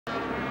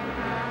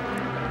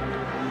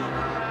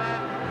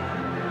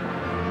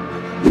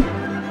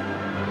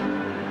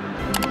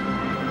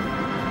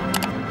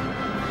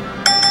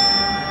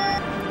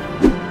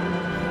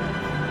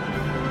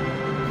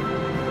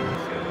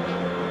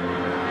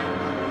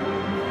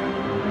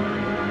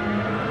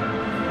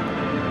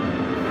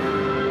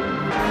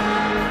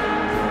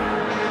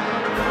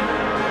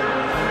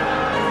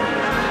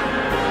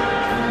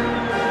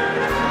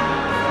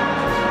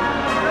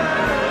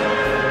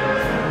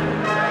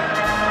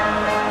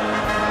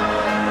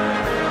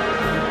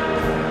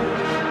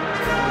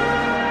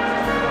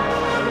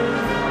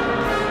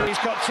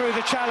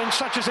challenge,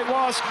 such as it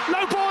was.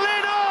 Low ball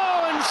in,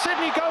 oh, and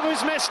Sydney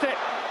Govers missed it.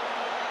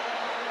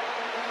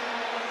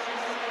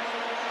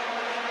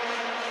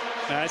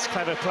 That's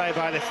clever play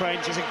by the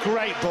French. It's a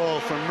great ball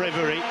from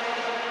Ribery.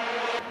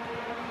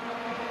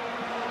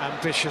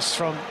 Ambitious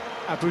from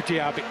Abu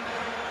Diaby.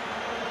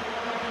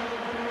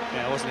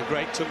 Yeah, it wasn't a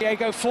great took.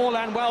 Diego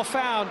Forlan, well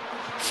found.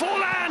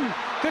 Forlan!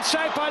 Good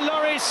save by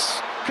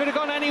Lloris. Could have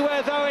gone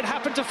anywhere, though. It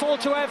happened to fall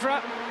to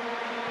Evra.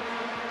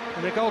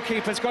 And the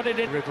goalkeeper's got it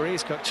in.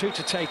 Ribery's got 2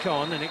 to take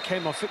on, and it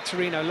came off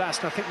Victorino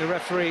last. I think the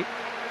referee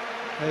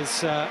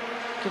has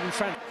given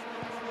France.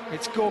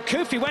 It's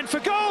Gourcuff, he went for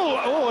goal!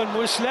 Oh, and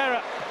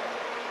Muslera.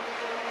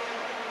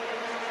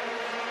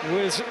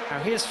 Now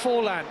here's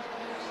Forlan.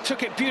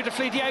 Took it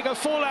beautifully, Diego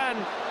Forlan.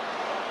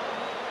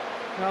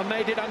 Well,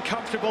 made it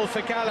uncomfortable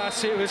for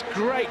Gallas. It was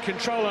great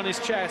control on his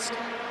chest.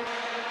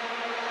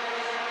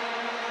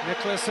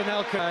 Nicolas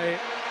Anelka,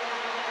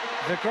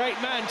 the great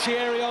man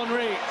Thierry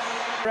Henry.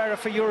 Pereira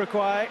for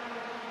Uruguay,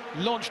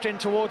 launched in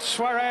towards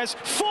Suarez.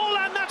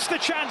 Forlan, that's the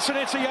chance, and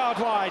it's a yard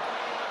wide.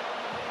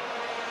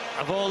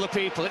 Of all the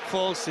people it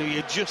falls to,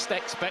 you just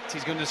expect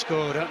he's going to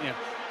score, don't you?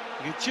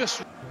 You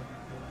just...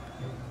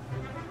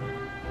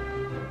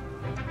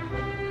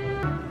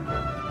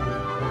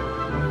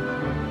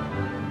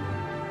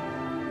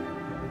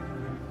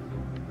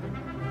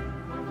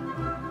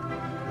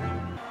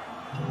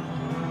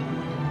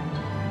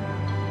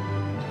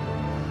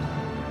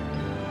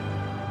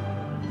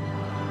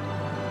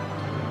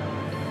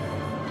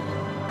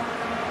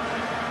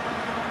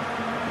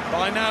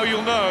 By now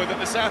you'll know that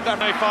the South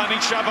African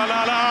finding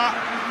Shabalala.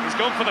 He's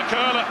gone for the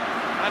curler,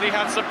 and he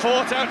had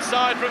support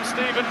outside from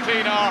Stephen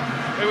Pienaar,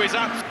 who is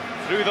up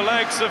through the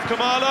legs of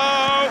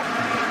Kamalo,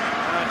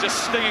 and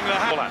just stinging the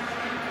hand.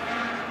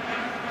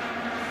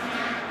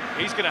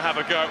 He's going to have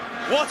a go.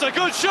 What a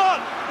good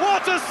shot!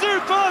 What a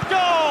superb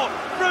goal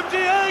from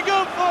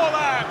Diego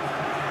Forlan!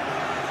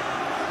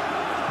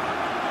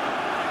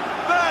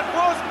 That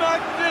was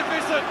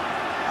magnificent!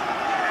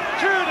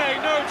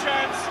 Kune, no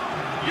chance.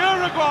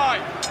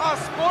 Uruguay are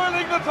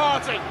spoiling the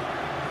party.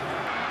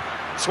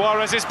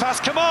 Suarez is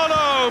past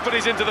Kamalo, but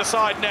he's into the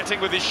side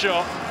netting with his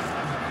shot.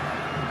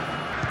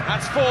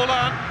 That's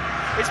Forlan.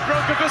 It's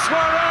broken for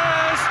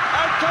Suarez.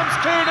 Out comes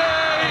Kune.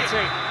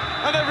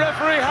 And the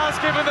referee has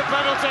given the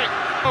penalty.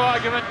 No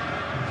argument.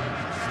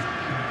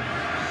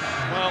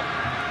 Well,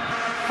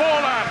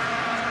 Forlan,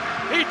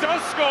 he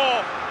does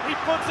score. He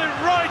puts it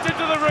right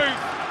into the roof.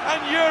 And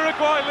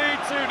Uruguay lead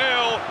 2-0.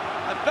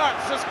 And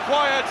that's as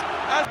quiet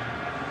as...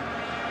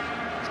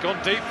 Gone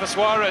deep for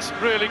Suarez,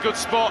 really good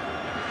spot,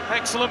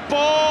 excellent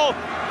ball,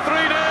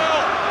 3-0.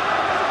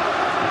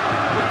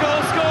 The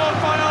goal scored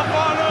by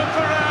Alvaro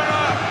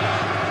Pereira.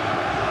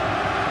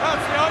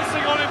 That's the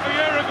icing on it for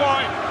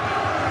Uruguay.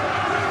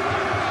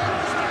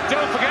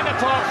 Don't forget to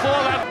park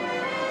Forlan.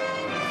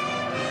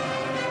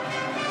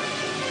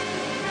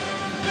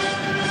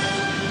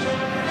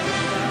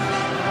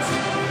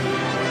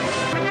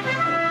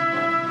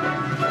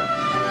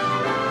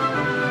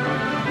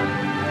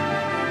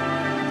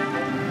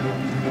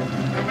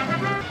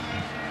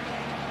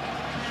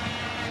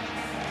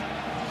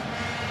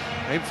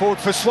 Aim forward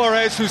for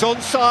Suarez, who's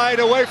onside,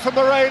 away from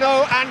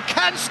Moreno, and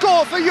can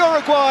score for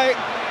Uruguay.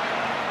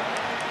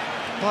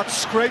 But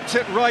scraped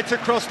it right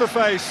across the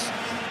face.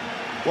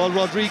 Well,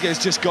 Rodriguez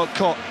just got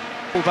caught.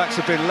 Fullbacks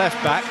have been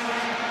left back.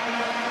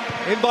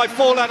 In by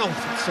Forlan. Oh,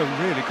 that's a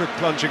really good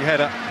plunging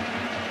header.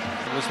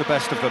 It was the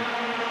best of them.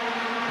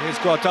 Here's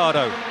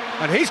Guardado,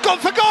 and he's gone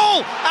for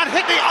goal, and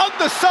hit the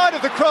underside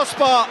of the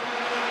crossbar.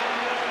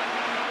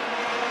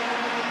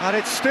 And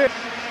it's still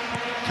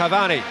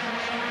Cavani.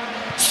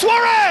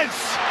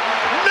 Suarez!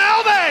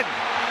 Now then!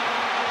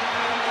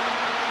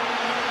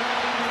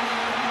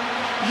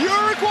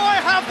 Uruguay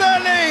have their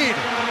lead!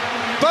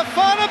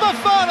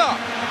 Bafana!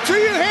 Do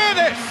you hear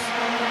this?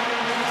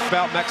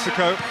 About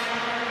Mexico.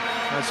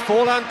 As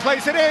Forlan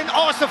plays it in.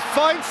 Oh, it's a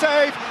fine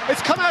save.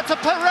 It's come out to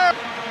Pereira.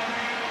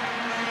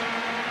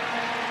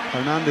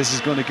 Hernandez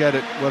is going to get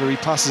it, whether he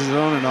passes it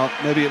on or not.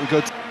 Maybe it'll go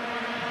to...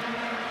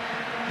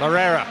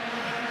 Pereira.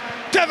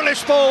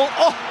 Devilish ball.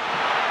 Oh!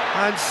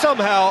 And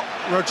somehow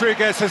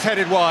Rodriguez has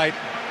headed wide.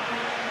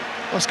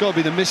 That's got to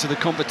be the miss of the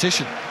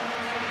competition.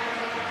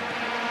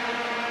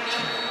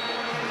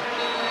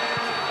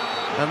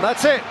 And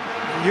that's it.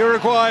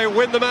 Uruguay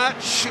win the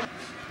match.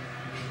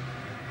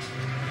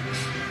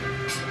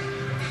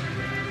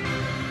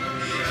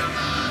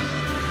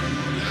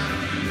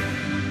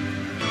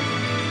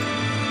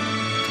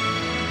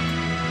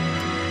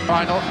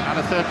 Final and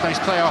a third-place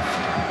playoff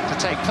to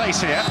take place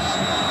here.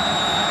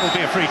 Will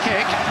be a free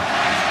kick.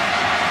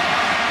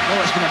 Oh,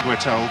 it's going to... We're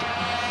told.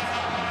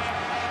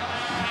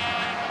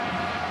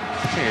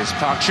 Here's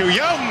Park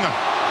Chu-young.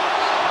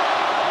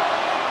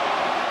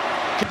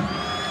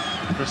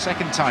 For a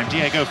second time,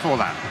 Diego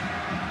Forlan.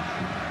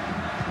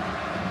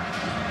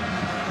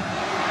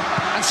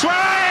 And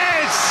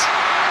Suarez!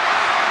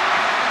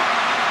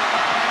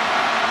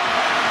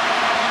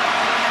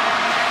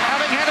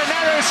 Having had a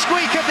narrow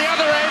squeak at the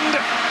other end,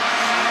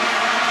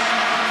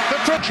 the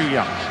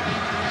Chu-young.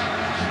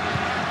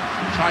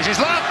 Tries his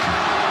luck.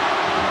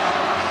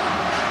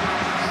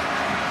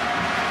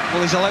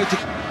 Well, he's allowed to...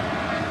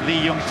 Lee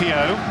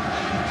Young-pyo.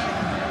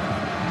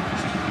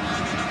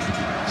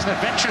 It's an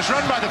adventurous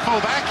run by the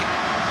fullback.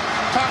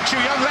 Park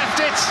Chu-young left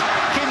it.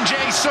 Kim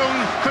Jae-sung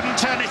couldn't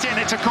turn it in.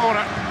 It's a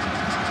corner.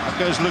 Up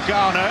goes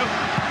Lugano.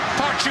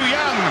 Park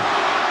Chu-young.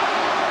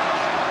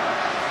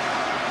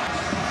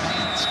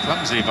 It's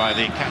clumsy by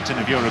the captain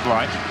of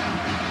Uruguay.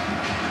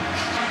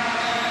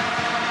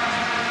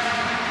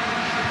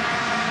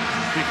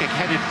 Free kick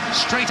headed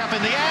straight up in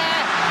the air,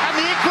 and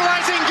the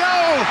equalising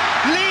goal!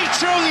 Lee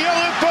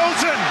Chung-young of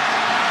Bolton.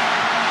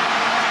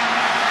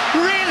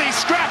 Really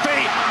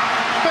scrappy,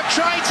 but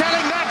try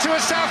telling that to a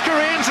South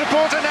Korean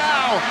supporter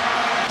now.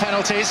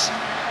 Penalties.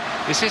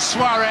 This is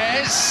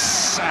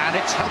Suarez, and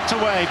it's helped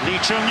away. Lee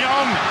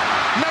Chung-young,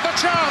 another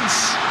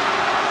chance.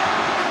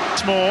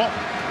 It's more.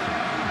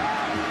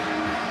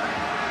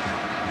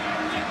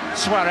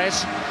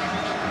 Suarez.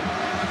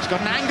 He's got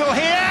an angle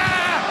here.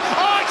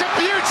 Oh, it's a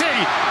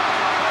beauty.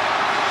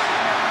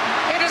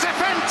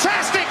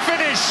 Fantastic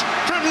finish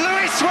from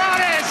Luis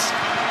Suarez,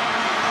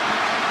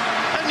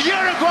 and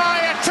Uruguay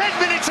are 10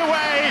 minutes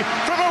away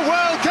from a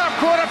World Cup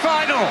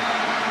quarter-final.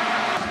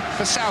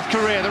 For South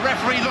Korea, the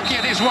referee looking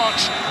at his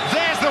watch,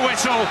 there's the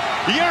whistle,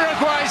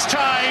 Uruguay's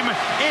time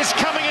is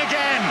coming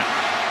again.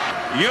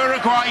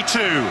 Uruguay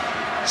 2,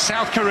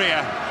 South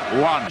Korea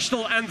 1.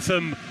 National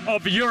anthem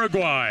of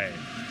Uruguay.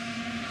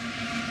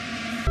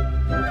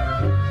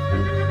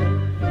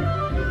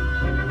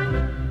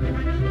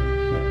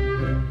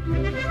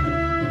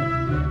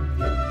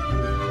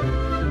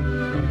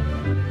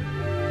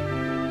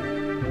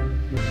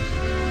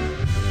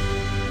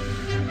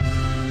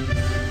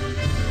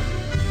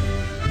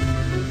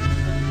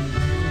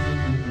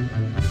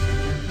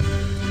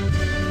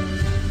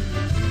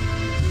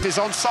 Is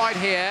onside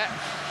here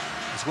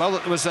as well.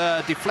 That there was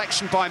a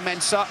deflection by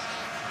Mensah,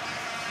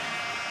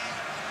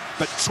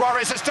 but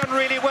Suarez has done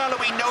really well, and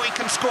we know he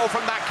can score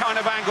from that kind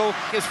of angle.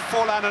 Gives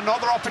Forlan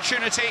another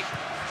opportunity.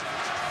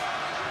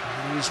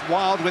 He's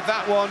wild with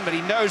that one, but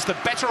he knows the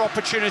better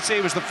opportunity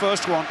was the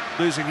first one,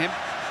 losing him.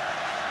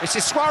 This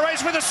is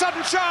Suarez with a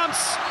sudden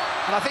chance,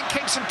 and I think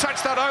Kingston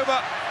touched that over.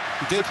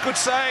 He did. Good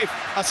save.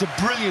 That's a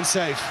brilliant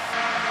save.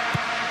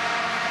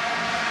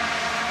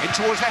 In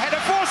towards the header,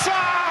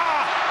 Forza!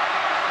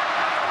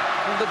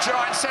 And the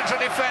giant central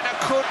defender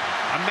could.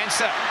 And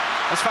Mensah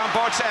has found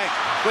Boateng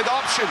with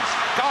options.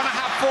 Ghana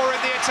have 4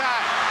 in the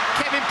attack.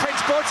 Kevin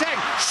Prince Boateng.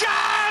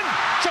 Shan!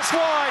 Just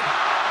wide.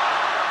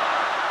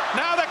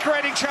 Now they're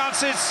creating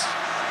chances.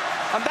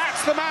 And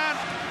that's the man.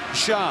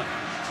 Shan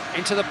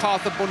into the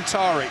path of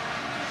Muntari.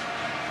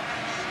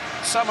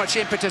 So much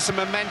impetus and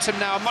momentum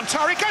now.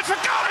 Muntari goes for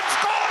goal and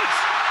scores!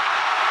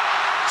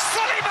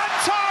 Sully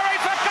Muntari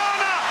for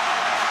Ghana!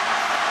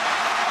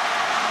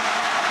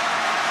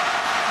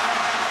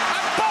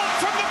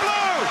 From the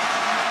blue.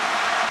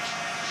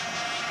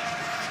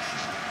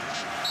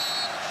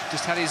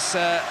 Just had his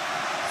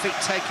feet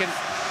taken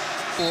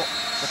for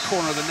the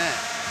corner of the net.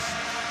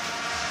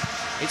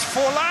 It's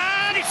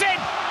Forlan, it's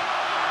in!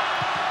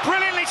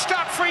 Brilliantly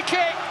stuck free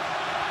kick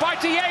by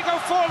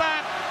Diego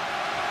Forlan.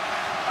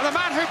 And the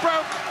man who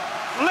broke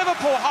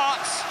Liverpool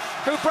hearts,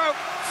 who broke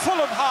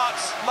Fulham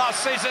hearts last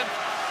season.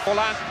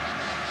 Forlan.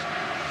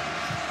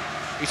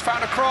 He's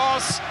found a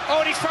cross.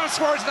 Oh, and he's found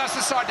Suarez, and that's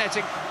the side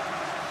netting.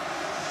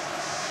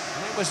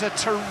 It was a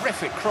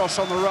terrific cross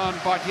on the run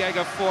by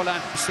Diego Forlan.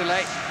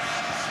 Sile.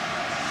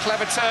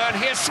 Clever turn.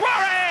 Here's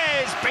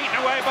Suarez! Beaten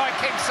away by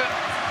Kingston.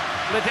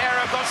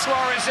 Ladero got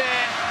Suarez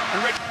in.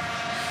 And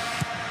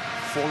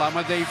Forlan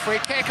with the free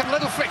kick, and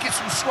little flick is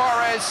from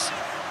Suarez.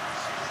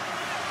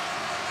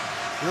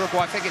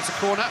 Uruguay think it's a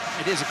corner.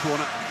 It is a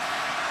corner.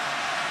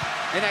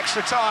 In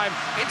extra time,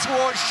 in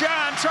towards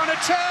Jean, trying to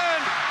turn.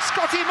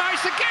 Scotty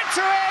managed to get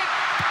to it.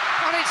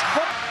 And it's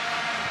hooked.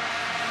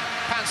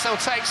 Pansel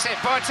takes it,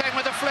 Boateng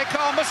with a flick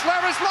on,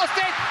 Muslera's lost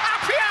it,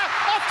 Appiah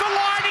off the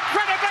line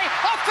incredibly,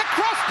 off the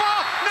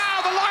crossbar, now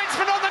the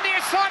linesman on the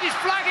near side is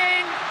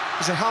flagging.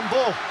 It's a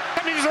handball.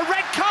 I mean, it's a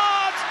red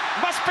card,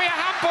 must be a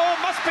handball,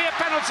 must be a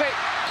penalty.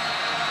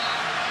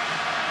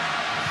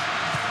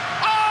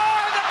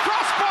 Oh, the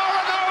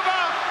crossbar and over!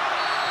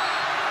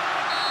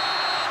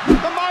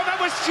 The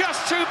moment was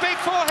just too big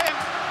for him.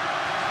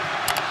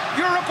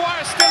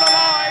 Uruguay is still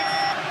alive.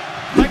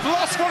 They've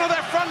lost one of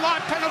their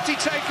frontline penalty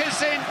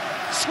takers in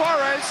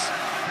Suarez,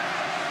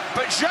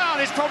 but Jean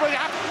is probably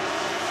happy.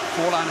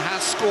 Forlan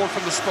has scored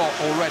from the spot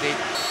already.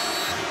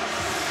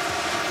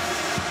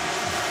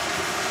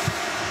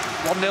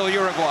 1-0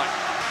 Uruguay.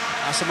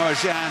 Asamoah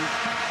Gyan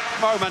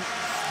moment.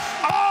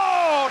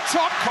 Oh,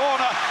 top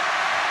corner.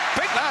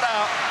 Pick that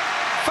out.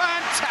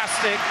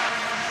 Fantastic.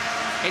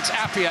 It's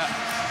Appiah,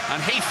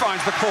 and he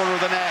finds the corner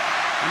of the net,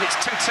 and it's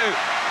 2-2.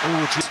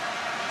 Oh,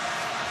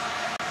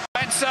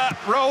 Mensah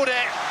rolled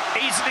it,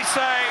 easily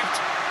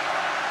saved.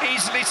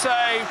 Easily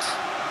saved.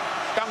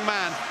 Young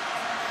man.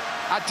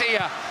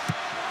 Adia.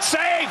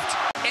 Saved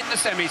in the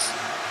semis.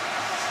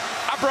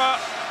 Abra.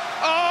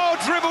 Oh,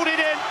 dribbled it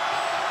in.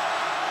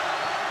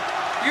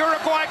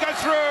 Uruguay go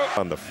through.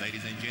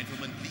 Ladies and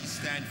gentlemen, please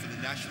stand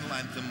national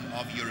anthem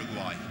of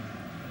Uruguay.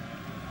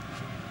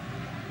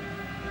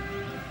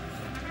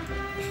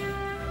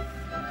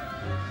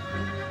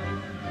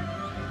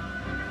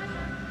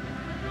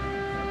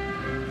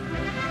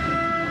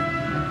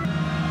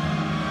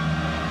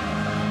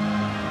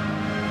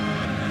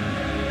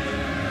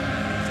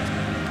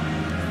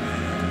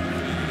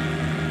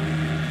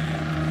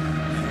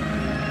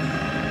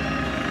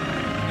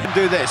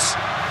 Do this.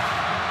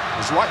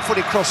 His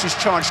right-footed cross is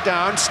charged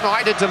down.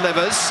 Snyder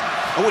delivers.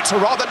 Oh, it's a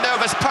rather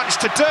nervous punch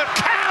to Dirk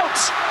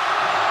Kuyt.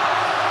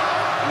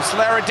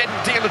 Muslera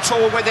didn't deal at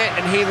all with it,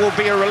 and he will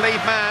be a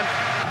relieved man.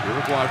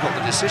 Uruguay have got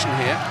the decision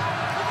here.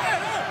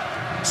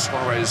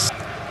 Suarez,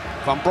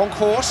 Van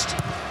Bronckhorst.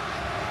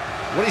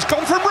 Well, he's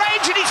gone from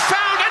range, and he's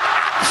found an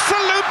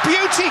absolute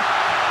beauty.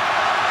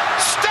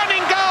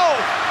 Stunning goal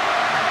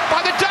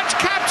by the Dutch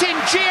captain,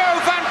 Gio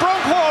Van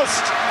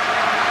Bronckhorst.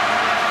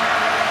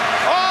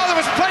 There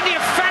was plenty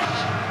of fan.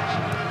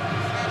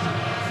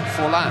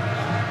 Forlan.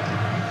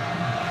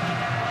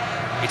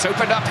 It's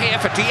opened up here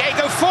for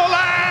Diego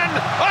Forlan.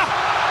 Oh!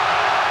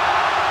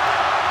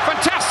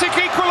 Fantastic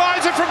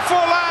equaliser from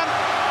Forlan.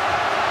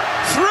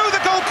 Through the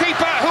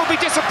goalkeeper, who'll be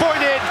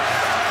disappointed.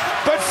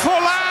 But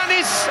Forlan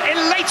is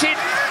elated.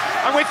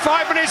 And with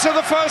 5 minutes of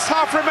the first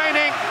half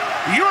remaining,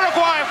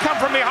 Uruguay have come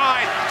from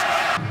behind.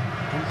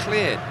 And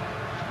cleared.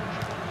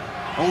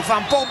 Oh,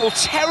 Van Bommel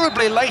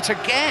terribly late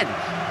again.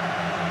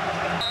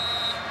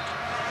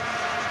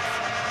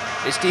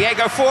 It's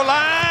Diego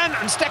Forlan,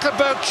 and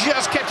Stekelenburg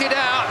just kept it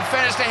out. In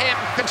fairness to him,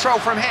 control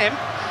from him.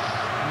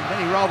 And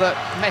then he rather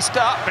messed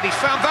up, but he's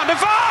found Van der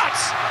Vaart!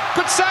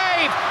 Good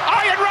save!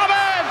 Arjen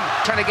Robben!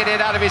 Trying to get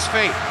it out of his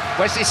feet.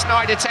 Wesley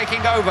Sneijder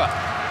taking over.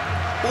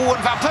 Oh, and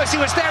Van Persie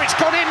was there, it's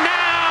gone in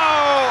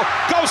now!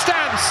 Goal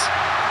stands!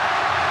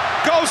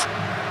 Goals!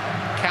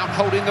 Kuyt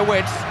holding the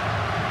width.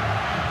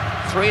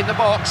 3 in the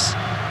box.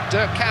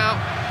 Dirk Kuyt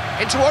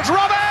in towards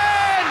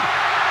Robben!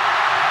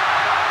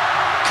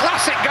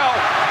 Classic goal!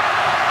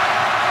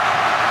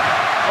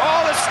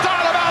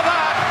 Style about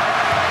that.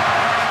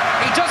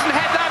 He doesn't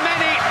head that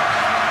many.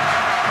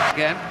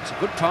 Again, it's a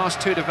good pass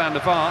to Van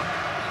der Vaart.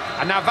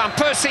 And now Van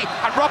Persie,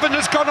 and Robben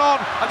has gone on.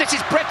 And this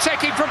is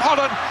breathtaking from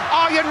Holland.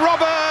 Arjen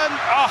Robben.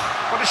 Oh,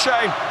 what a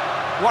shame.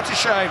 What a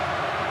shame.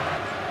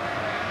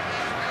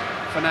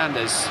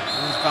 Fernandes.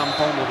 There's Van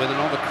Bommel with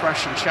another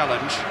crashing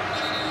challenge.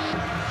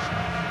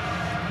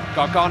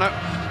 Gargano.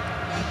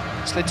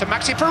 Slid to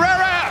Maxi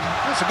Pereira.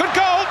 That's a good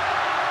goal.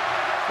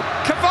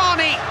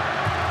 Cavani.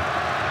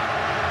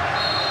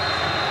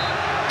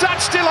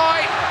 Dutch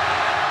delight.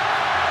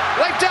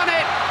 They've done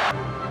it.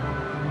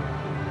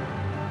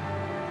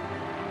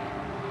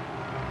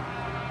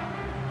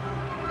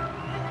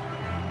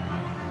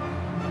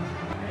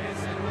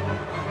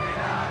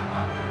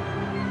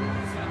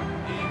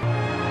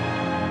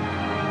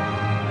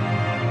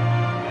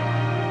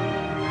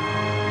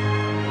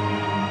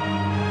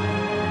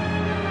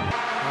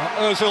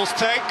 Ozil's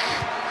take.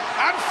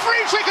 And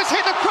Friedrich has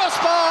hit the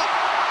crossbar.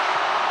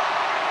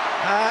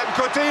 And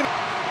Godin.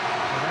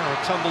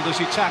 Tumbled as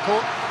he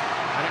tackled,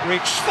 and it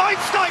reached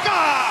Schweinsteiger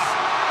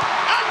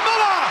and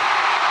Müller.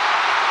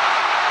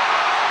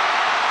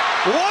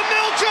 1-0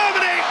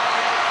 Germany,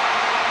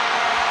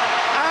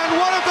 and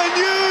one of the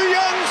new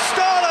young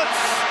starlets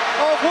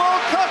of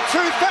World Cup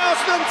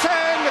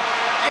 2010.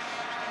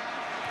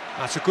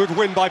 That's a good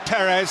win by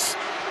Perez,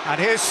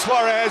 and here's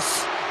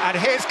Suarez, and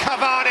here's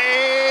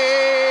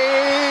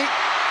Cavani.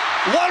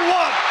 1-1.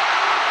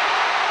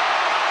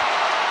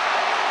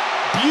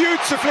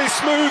 Beautifully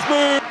smooth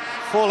move.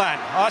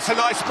 Forlan, oh, that's a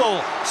nice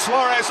ball.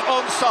 Suarez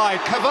onside,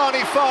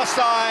 Cavani far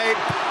side.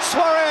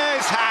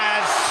 Suarez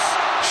has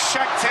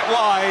shanked it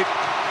wide.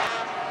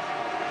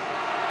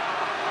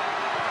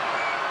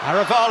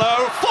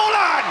 Aravalo,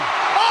 Forlan!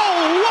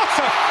 Oh, what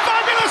a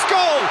fabulous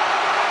goal!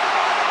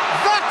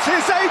 That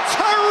is a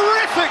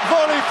terrific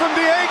volley from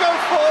Diego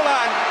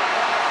Forlan.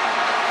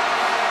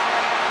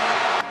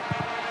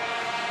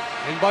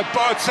 In by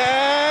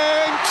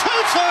Boateng,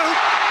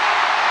 2-2.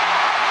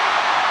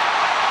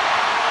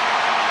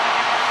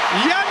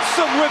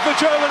 Janssen with the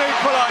German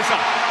equaliser.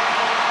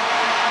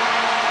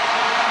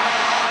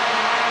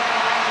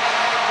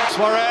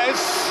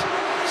 Suarez!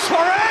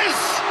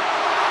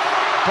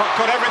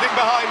 Got everything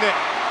behind it.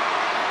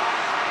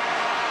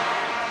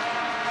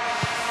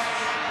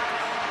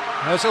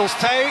 Ozil's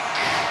take.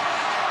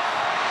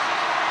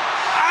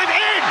 And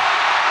in!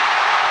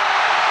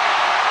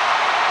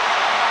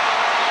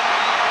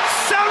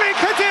 Sami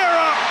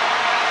Khedira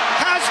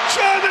has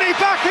Germany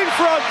back in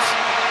front.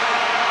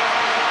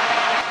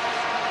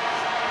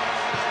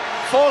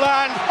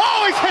 Forlan,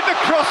 oh, he's hit the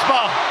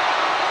crossbar.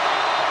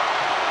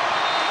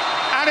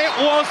 And it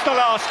was the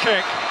last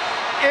kick.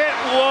 It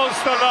was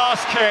the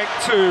last kick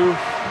to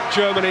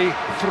Germany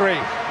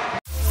 3.